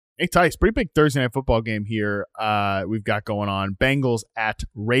Hey, Tice, pretty big Thursday night football game here we've got going on. Bengals at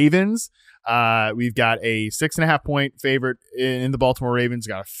Ravens. We've got a 6.5 point favorite in the Baltimore Ravens.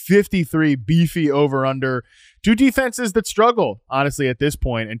 Got a 53 beefy over-under. Two defenses that struggle, honestly, at this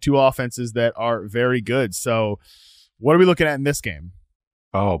point, and two offenses that are very good. So what are we looking at in this game?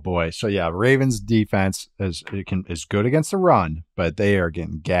 Oh, boy. So, yeah, Ravens defense is good against the run, but they are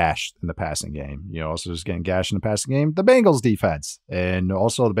getting gashed in the passing game. You know, also just getting gashed in the passing game, the Bengals defense. And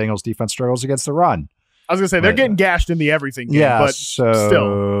also the Bengals defense struggles against the run. I was going to say, they're getting gashed in the everything game, but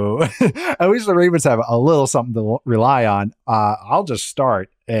still. At least the Ravens have a little something to rely on. I'll just start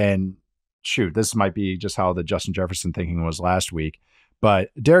and shoot. This might be just how the Justin Jefferson thinking was last week.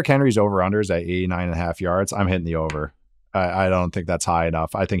 But Derrick Henry's over-unders at 89.5 yards. I'm hitting the over. I don't think that's high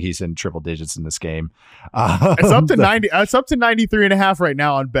enough. I think he's in triple digits in this game. It's up to 90. It's up to 93.5 right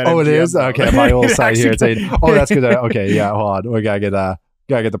now on BetMGM. Oh, it is? Okay, my little site here. Oh, that's good. Okay, yeah, hold on. We gotta get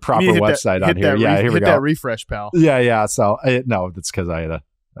the proper website on here. Yeah, here we go. Hit that refresh, pal. Yeah. So no, that's because I had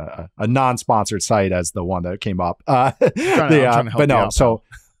a non-sponsored site as the one that came up. But no. So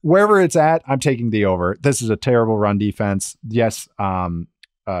wherever it's at, I'm taking the over. This is a terrible run defense. Yes.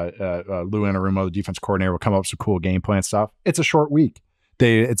 Lou Anarumo, the defense coordinator, will come up with some cool game plan stuff. It's a short week.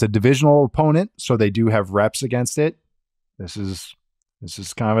 It's a divisional opponent, so they do have reps against it. This is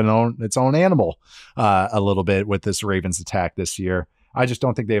kind of its own animal a little bit with this Ravens attack this year. I just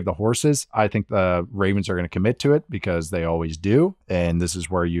don't think they have the horses. I think the Ravens are going to commit to it because they always do. And this is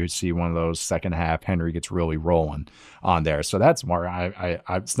where you see one of those second half, Henry gets really rolling on there. So that's more,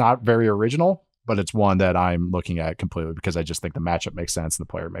 it's not very original, but it's one that I'm looking at completely because I just think the matchup makes sense and the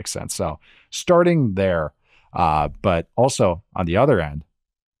player makes sense. So starting there, but also on the other end,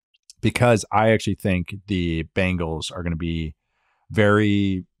 because I actually think the Bengals are going to be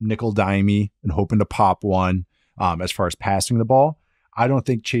very nickel-dimey and hoping to pop one as far as passing the ball. I don't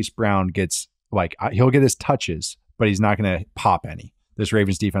think Chase Brown gets, he'll get his touches, but he's not going to pop any. This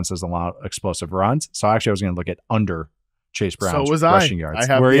Ravens defense doesn't allow explosive runs. So actually I was going to look at under Chase Brown's rushing yards.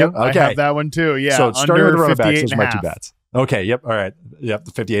 I have that one too. Yeah. So starting with the running backs, those are my two bets. Okay. Yep. All right. Yep.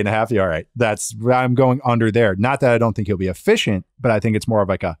 The 58.5. Yeah, all right. I'm going under there. Not that I don't think he'll be efficient, but I think it's more of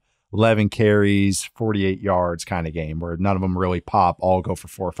like a 11 carries, 48 yards kind of game where none of them really pop, all go for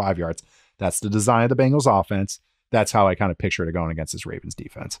 4 or 5 yards. That's the design of the Bengals offense. That's how I kind of pictured it going against this Ravens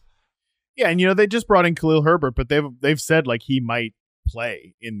defense. Yeah. And they just brought in Khalil Herbert, but they've said he might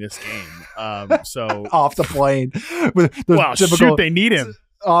play in this game. So off the plane. Shoot, they need him.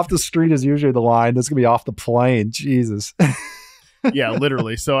 Off the street is usually the line. This is gonna be off the plane. Jesus. Yeah,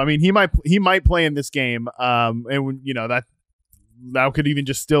 literally. So I mean, he might play in this game. And that could even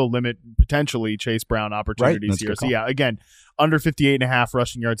just still limit potentially Chase Brown opportunities here. So yeah, again, under 58.5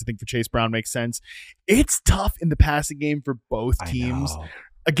 rushing yards, I think for Chase Brown makes sense. It's tough in the passing game for both teams.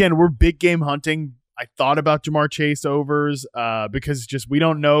 Again, we're big game hunting. I thought about Jamar Chase overs because we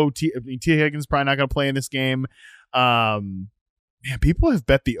don't know. T. Higgins probably not going to play in this game. People have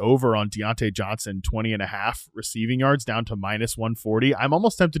bet the over on Deontay Johnson 20.5 receiving yards down to -140. I'm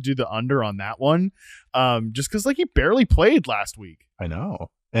almost tempted to do the under on that one just because he barely played last week. I know.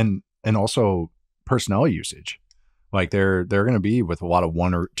 And also personnel usage. They're going to be with a lot of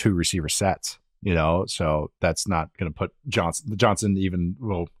 1 or 2 receiver sets, so that's not going to put Johnson even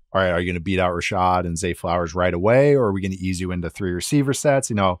all right, are you going to beat out Rashad and Zay Flowers right away, or are we going to ease you into 3 receiver sets?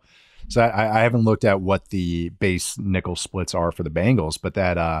 So I haven't looked at what the base nickel splits are for the Bengals, but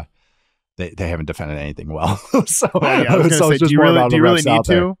that they haven't defended anything well. So I was going to say, do you really need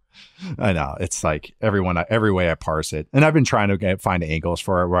to? I know. It's every way I parse it, and I've been trying to find angles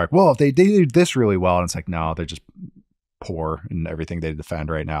for it. Where if they did this really well, and it's no, they're just poor in everything they defend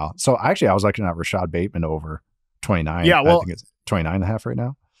right now. So actually, I was looking at Rashad Bateman over 29. Yeah, well, I think it's 29.5 right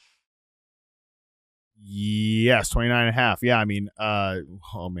now. Yes, 29.5. Yeah, I mean,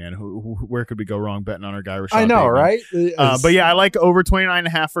 oh man, where could we go wrong betting on our guy Rashad I know, Bateman? Right? But yeah, I like over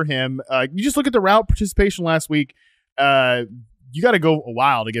 29.5 for him. You just look at the route participation last week. You got to go a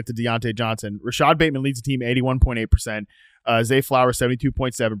while to get to Deontay Johnson. Rashad Bateman leads the team 81.8%. Zay Flowers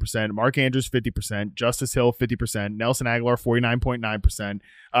 72.7%, Mark Andrews 50%, Justice Hill 50%, Nelson Aguilar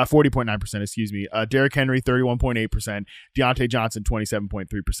 40.9%, excuse me. Derrick Henry 31.8%, Deontay Johnson 27.3%,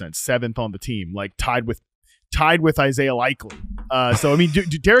 7th on the team, tied with Isaiah Likely. So I mean,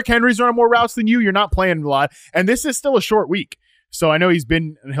 Derrick Henry's running more routes than you. You're not playing a lot, and this is still a short week. So I know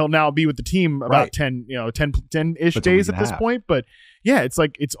he'll now be with the team about 10-ish days at this point, but yeah, it's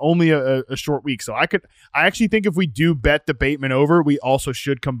only a short week. So I actually think if we do bet the Bateman over, we also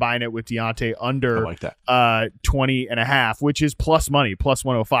should combine it with Deontay under 20.5, which is plus money, plus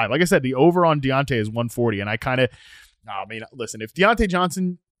 105. Like I said, the over on Deontay is 140. And listen, if Deontay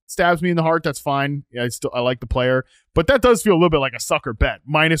Johnson stabs me in the heart, that's fine. Yeah, I like the player, but that does feel a little bit like a sucker bet.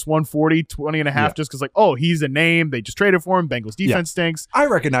 Minus 140, 20.5, just because he's a name. They just traded for him. Bengals defense stinks. I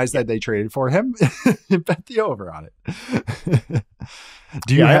recognize that they traded for him. Bet the over on it.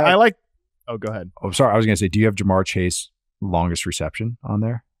 I like. Oh, go ahead. Oh, sorry. I was going to say, do you have Jamar Chase longest reception on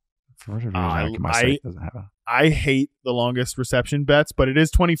there? I hate the longest reception bets, but it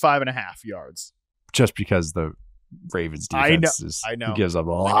is 25.5 yards. Just because the Ravens defense gives up a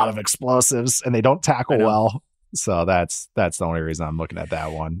lot of explosives and they don't tackle well. So that's the only reason I'm looking at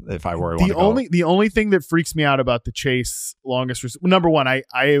that one. If I were the only thing that freaks me out about the Chase longest number one, I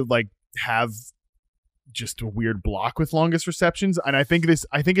have just a weird block with longest receptions, and I think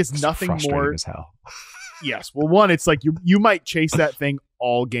it's nothing more as hell. Yes. Well, one, it's like you might chase that thing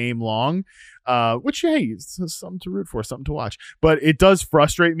all game long, which, hey, it's something to root for, something to watch. But it does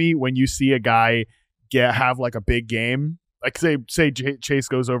frustrate me when you see a guy have like a big game. Like say Chase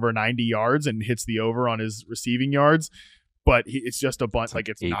goes over 90 yards and hits the over on his receiving yards, but it's just a bunch, like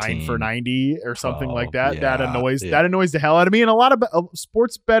it's 9 for 90 or something like that. Yeah, that annoys the hell out of me. And a lot of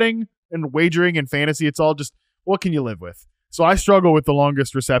sports betting and wagering and fantasy, it's all just, what can you live with? So I struggle with the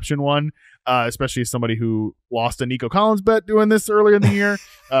longest reception one, especially as somebody who lost a Nico Collins bet doing this earlier in the year.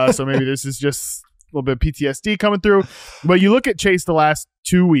 So maybe this is just a little bit of PTSD coming through. But you look at Chase the last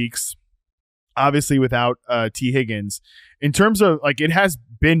 2 weeks, obviously without T. Higgins, in terms of it has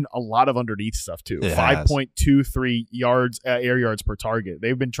been a lot of underneath stuff too. 5.23 yards, air yards per target.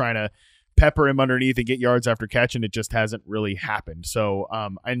 They've been trying to pepper him underneath and get yards after catch, and it just hasn't really happened. So,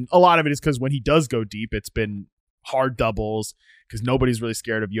 and a lot of it is because when he does go deep, it's been hard doubles because nobody's really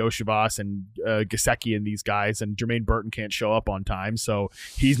scared of Yoshivas and Gesicki and these guys, and Jermaine Burton can't show up on time, so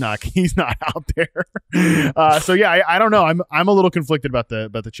he's not out there. So yeah, I don't know. I'm a little conflicted about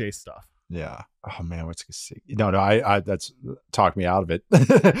the Chase stuff. Yeah. Oh man, what's Gesicki? No, I that's talk me out of it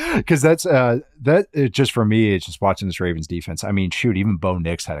because just for me, it's just watching this Ravens defense. I mean, shoot, even Bo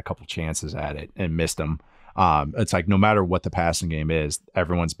Nix had a couple chances at it and missed them. It's like no matter what the passing game is,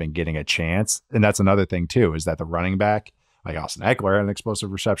 everyone's been getting a chance. And that's another thing too, is that the running back, like Austin Eckler, had an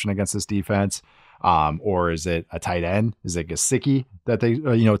explosive reception against this defense. Or is it a tight end? Is it Gesicki that they,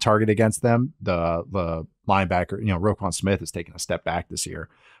 target against them? The linebacker, Roquan Smith has taken a step back this year,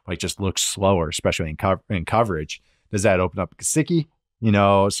 just looks slower, especially in coverage. Does that open up Gesicki?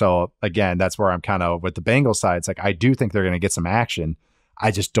 So again, that's where I'm kind of with the Bengals side. It's like, I do think they're going to get some action. I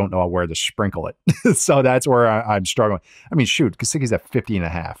just don't know where to sprinkle it. So that's where I'm struggling. I mean, shoot, Gesicki's at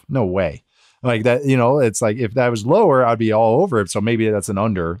 50.5. No way. Like that, it's like if that was lower, I'd be all over it. So maybe that's an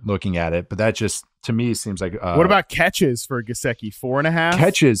under looking at it. But that just, to me, seems like. What about catches for Gesicki? 4.5?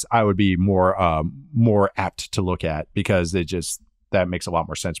 Catches, I would be more apt to look at because that makes a lot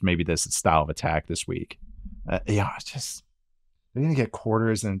more sense. Maybe this is style of attack this week. It's just. They're going to get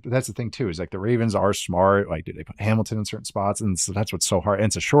quarters, and that's the thing too. Is like the Ravens are smart. Like, do they put Hamilton in certain spots? And so that's what's so hard. And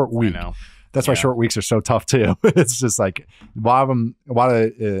it's a short week. That's why short weeks are so tough too. It's just like a lot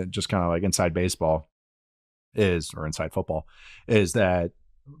of just kind of like inside baseball or inside football is that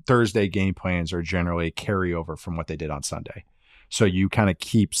Thursday game plans are generally carryover from what they did on Sunday. So you kind of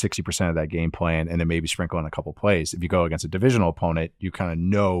keep 60% of that game plan and then maybe sprinkle in a couple plays. If you go against a divisional opponent, you kind of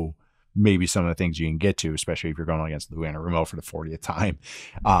know maybe some of the things you can get to, especially if you're going against Lou Anarumo for the 40th time,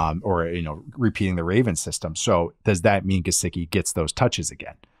 or repeating the Ravens system. So does that mean Gesicki gets those touches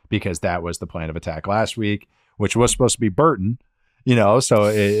again? Because that was the plan of attack last week, which was supposed to be Burton.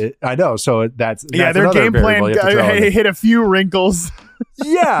 So I know. So that's their game plan hit a few wrinkles.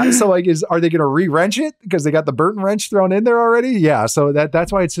 Yeah. So are they going to re-wrench it because they got the Burton wrench thrown in there already? Yeah. So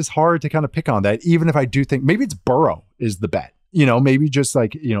that's why it's just hard to kind of pick on that. Even if I do think maybe it's Burrow is the bet. Maybe just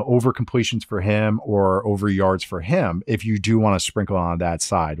over completions for him or over yards for him. If you do want to sprinkle on that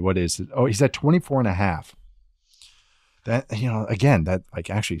side, what is it? Oh, he's at 24.5. That, again, that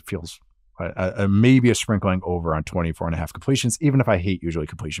actually feels maybe a sprinkling over on 24.5 completions, even if I hate usually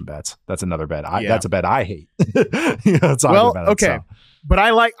completion bets. That's another bet. That's a bet I hate. Okay. But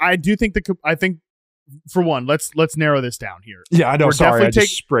I think for one, let's narrow this down here. Yeah, I know. Sorry, I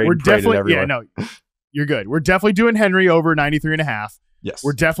just sprayed and prayed it everywhere. Yeah, no. You're good. We're definitely doing Henry over 93.5. Yes.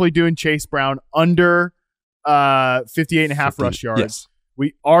 We're definitely doing Chase Brown under 58.5 rush yards. Yes.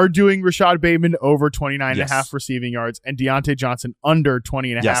 We are doing Rashad Bateman over 29.5 receiving yards and Deontay Johnson under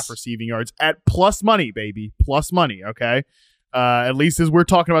 20.5 receiving yards at plus money, baby. Plus money, okay? At least as we're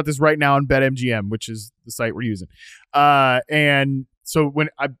talking about this right now on BetMGM, which is the site we're using. And so when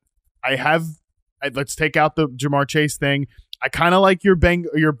let's take out the Jamar Chase thing. I kind of like your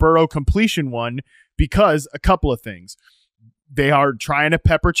Burrow completion one because a couple of things. They are trying to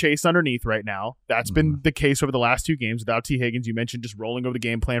pepper Chase underneath right now. That's been the case over the last 2 games without T. Higgins. You mentioned just rolling over the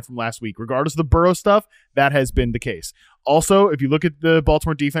game plan from last week. Regardless of the Burrow stuff, that has been the case. Also, if you look at the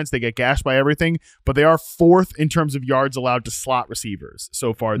Baltimore defense, they get gashed by everything, but they are 4th in terms of yards allowed to slot receivers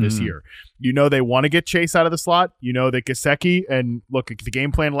so far this year. You know they want to get Chase out of the slot. You know that Gesicki, and look, the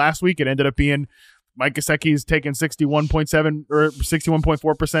game plan last week, it ended up being Mike Gesicki's taken 61.7 or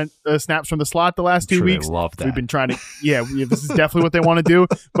 61.4% snaps from the slot the last 2 weeks. Love that. We've been trying to, this is definitely what they want to do,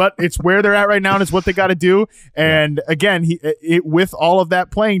 but it's where they're at right now and it's what they got to do. And again, with all of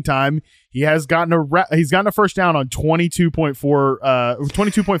that playing time, he has gotten a first down on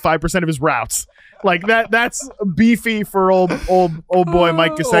 22.5% of his routes. Like that's beefy for old boy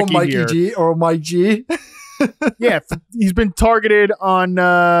Mike Gesicki here. Mike G. Yeah, he's been targeted on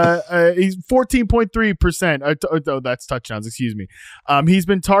he's 14.3%. Oh, that's touchdowns, excuse me. He's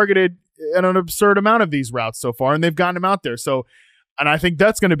been targeted an absurd amount of these routes so far, and they've gotten him out there. So, and I think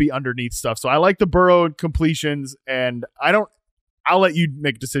that's going to be underneath stuff. So I like the Burrow completions, and I'll let you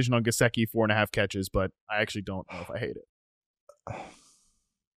make a decision on Gesicki 4.5 catches, but I actually don't know if I hate it.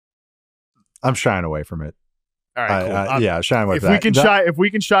 I'm shying away from it. All right, cool. Shying away from that. If we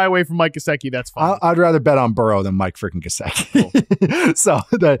can shy away from Mike Gesicki, that's fine. I'd rather bet on Burrow than Mike freaking Gesicki. Cool. So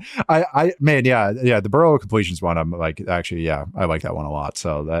the Burrow completions one, I'm like, actually, I like that one a lot.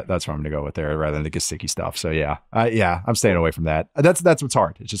 So that's what I'm going to go with there rather than the Gesicki stuff. So I'm staying away from that. That's what's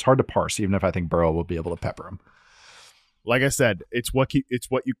hard. It's just hard to parse, even if I think Burrow will be able to pepper him. Like I said, it's what you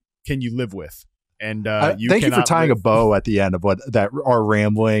can live with. And thank you for tying a bow at the end of our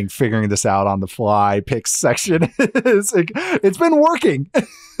rambling, figuring this out on the fly picks section. It's been working.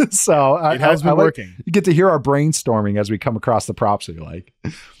 So it has been working. You get to hear our brainstorming as we come across the props that you like.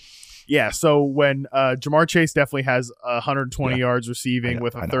 Yeah. So when Jamar Chase definitely has 120 yards receiving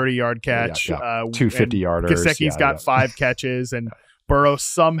with a 30-yard catch, 2 50-yarders. Gesicki's got 5 catches, and Burrow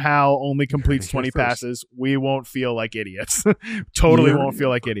somehow only completes 20 passes. We won't feel like idiots. Totally won't feel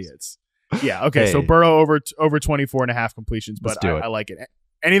like idiots. Yeah. Okay. So Burrow over 24.5 completions, but I like it.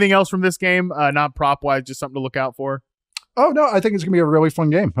 Anything else from this game? Not prop wise, just something to look out for. Oh no, I think it's gonna be a really fun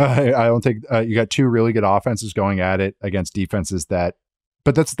game. I don't think you got 2 really good offenses going at it against defenses but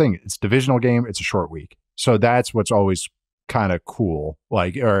that's the thing. It's a divisional game. It's a short week, so that's what's always kind of cool.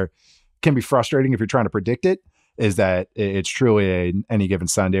 Or can be frustrating if you're trying to predict it. Is that it's truly any given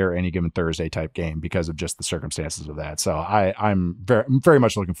Sunday or any given Thursday type game because of just the circumstances of that. So I'm very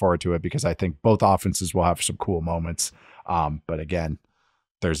much looking forward to it because I think both offenses will have some cool moments. But again,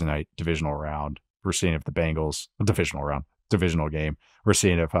 Thursday night divisional round, we're seeing if the Bengals divisional game, we're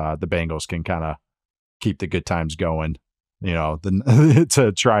seeing if the Bengals can kind of keep the good times going,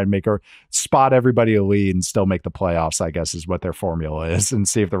 to try and spot everybody a lead and still make the playoffs, I guess is what their formula is, and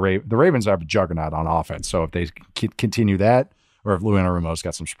see if the Ravens have a juggernaut on offense. So if they continue that, or if Lou Anarumo's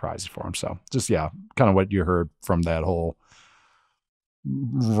got some surprises for him. So just, kind of what you heard from that whole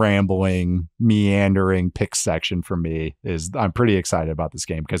rambling, meandering pick section for me is I'm pretty excited about this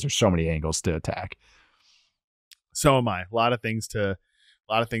game because there's so many angles to attack. So am I. A lot of things to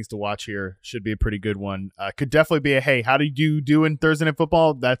watch here. Should be a pretty good one. Could definitely be hey, how did you do in Thursday Night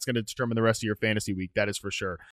Football? That's going to determine the rest of your fantasy week. That is for sure.